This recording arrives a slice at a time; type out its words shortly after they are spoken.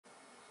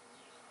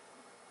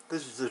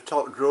This is the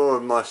top drawer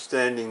of my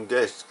standing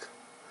desk.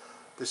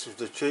 This is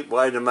the cheap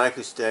way to make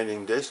a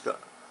standing desk.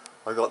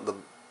 I got the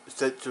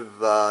sets of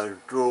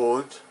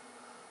drawers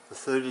for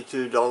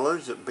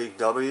 $32 at Big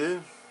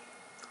W.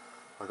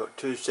 I got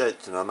 2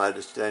 sets and I made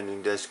a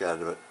standing desk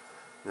out of it.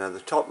 Now the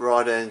top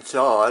right hand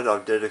side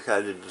I've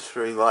dedicated to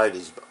 3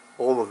 ladies,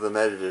 all of them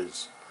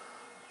editors.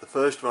 The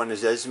first one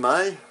is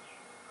ESME,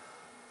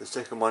 the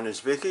second one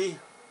is Vicky,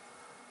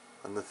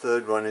 and the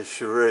third one is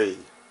Cherie.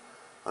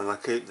 And I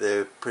keep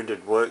their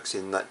printed works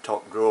in that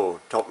top drawer,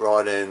 top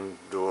right hand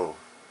drawer.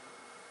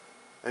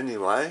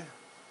 Anyway,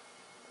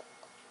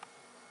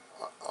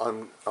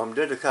 I'm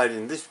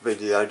dedicating this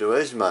video to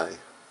ESME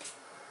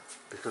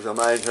because I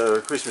made her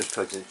a Christmas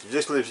present. She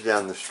just lives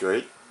down the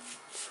street,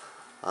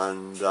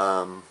 and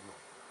I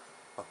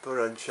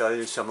thought I'd show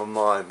you some of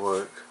my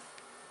work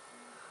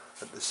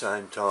at the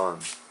same time.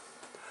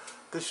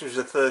 This was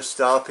the first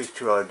star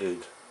picture I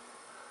did.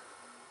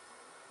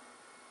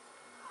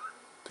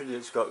 Pity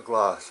it's got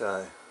glass,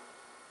 eh?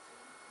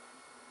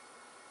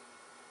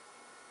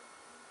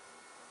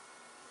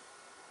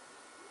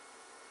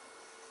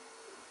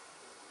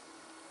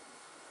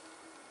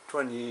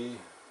 $2015,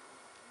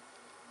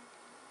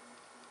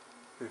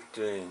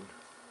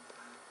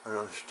 and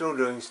I'm still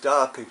doing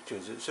star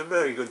pictures. It's a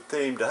very good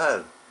theme to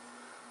have.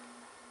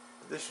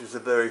 This was the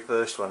very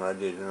first one I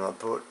did, and I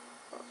thought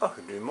I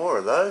could do more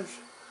of those.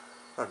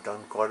 I've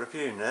done quite a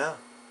few now.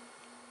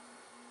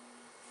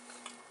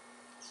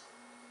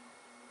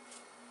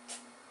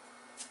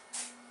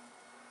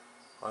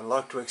 I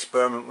like to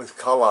experiment with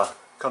colour.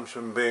 Comes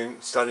from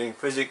studying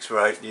physics for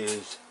 8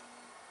 years.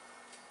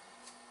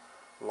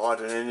 Light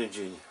and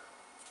energy.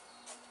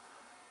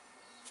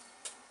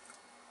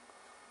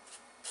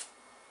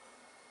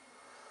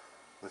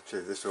 Let's see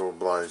if this all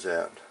blows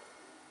out.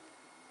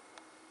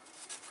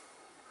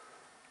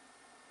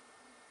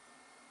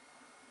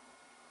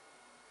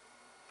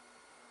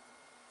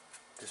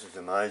 This is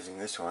amazing,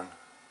 this one.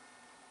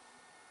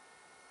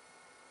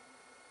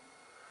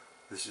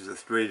 This is a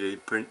 3D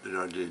print that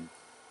I did.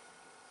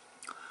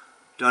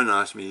 Don't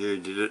ask me who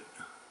did it.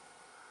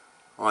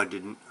 I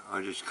didn't,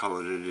 I just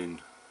coloured it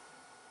in.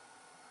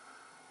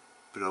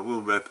 But I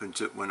will reference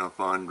it when I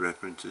find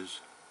references.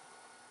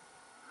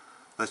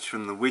 That's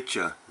from The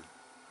Witcher,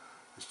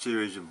 a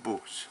series of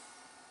books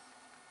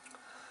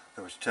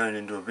that was turned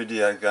into a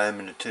video game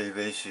and a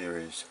TV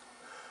series.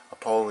 A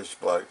Polish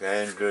bloke,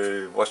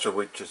 Andrew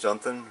Wasowicz or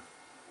something,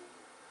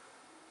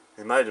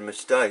 he made a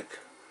mistake.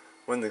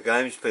 When the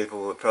games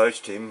people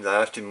approached him, they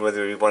asked him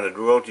whether he wanted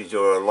royalties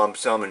or a lump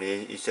sum, and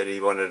he said he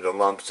wanted a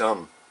lump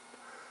sum.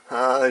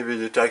 If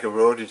he'd take a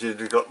royalties, he'd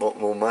have got a lot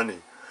more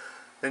money.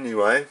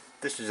 Anyway,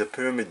 this is a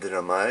pyramid that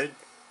I made,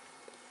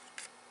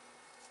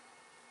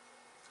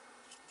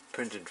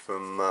 printed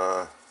from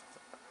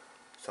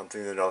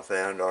something that I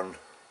found on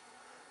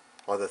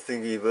either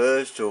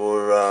Thingiverse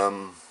or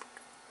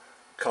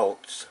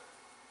Cults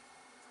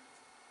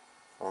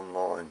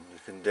online. You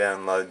can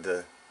download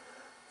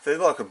they're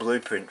like a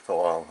blueprint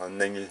file, and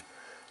then you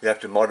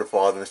have to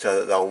modify them so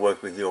that they'll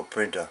work with your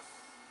printer.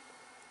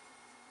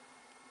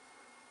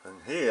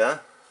 And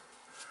here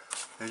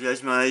is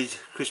ESME's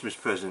Christmas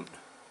present.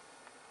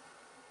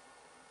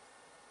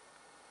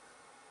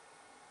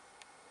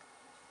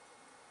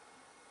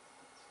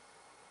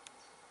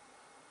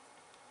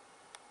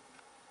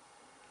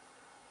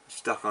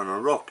 Stuck on a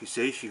rock, you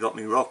see, she got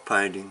me rock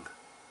painting.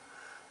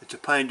 It's a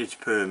painter's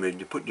pyramid.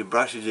 You put your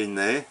brushes in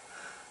there,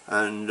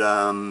 and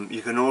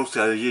you can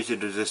also use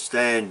it as a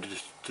stand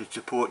to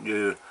support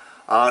your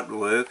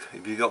artwork.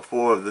 If you've got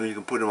 4 of them, you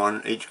can put them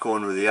on each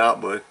corner of the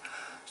artwork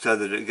so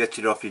that it gets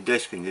it off your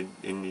desk, and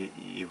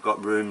you've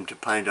got room to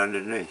paint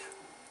underneath.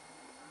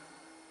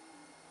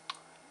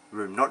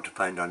 Room not to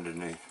paint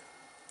underneath.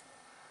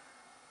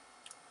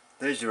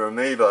 These are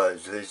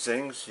amiibos, these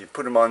things. You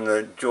put them on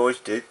the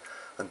joystick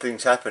and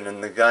things happen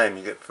in the game.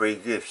 You get free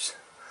gifts.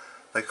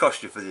 They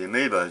cost you for the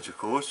amiibos, of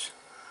course.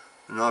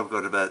 And I've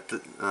got about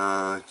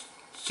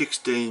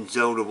 16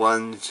 Zelda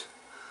ones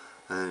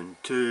and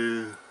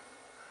 2,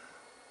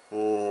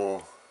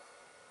 4,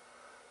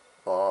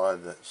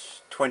 5,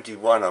 that's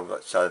 21 I've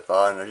got so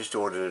far, and I just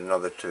ordered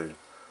another 2.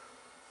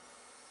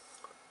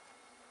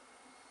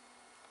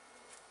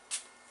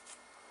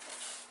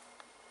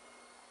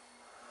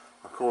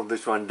 I called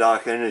this one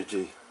Dark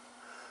Energy.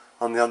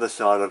 On the other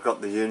side I've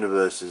got the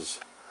universes.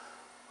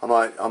 I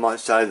might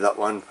save that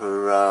one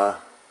for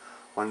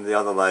one of the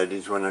other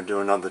ladies when I do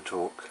another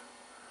talk.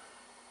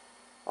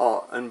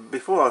 Oh, and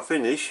before I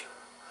finish,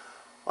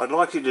 I'd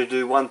like you to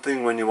do one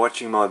thing when you're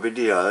watching my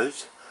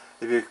videos.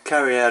 If you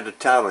carry out a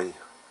tally,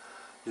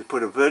 you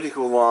put a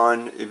vertical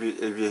line if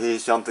you hear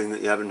something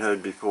that you haven't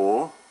heard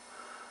before,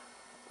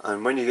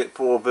 and when you get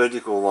 4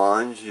 vertical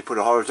lines, you put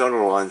a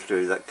horizontal line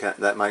through.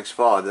 That makes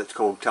 5. That's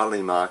called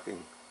tally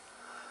marking.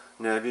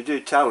 Now, if you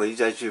do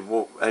tallies as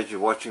you're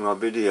watching my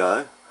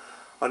video,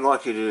 I'd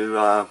like you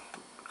to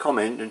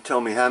comment and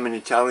tell me how many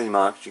tally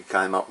marks you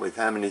came up with,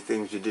 how many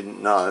things you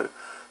didn't know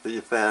that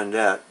you found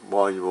out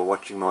while you were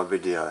watching my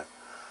video.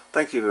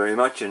 Thank you very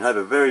much, and have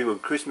a very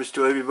good Christmas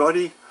to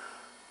everybody.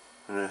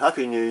 And a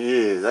Happy New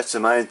Year, that's the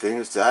main thing.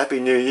 It's a Happy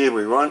New Year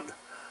we want,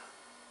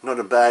 not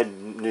a bad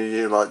New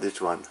Year like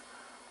this one.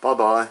 Bye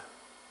bye.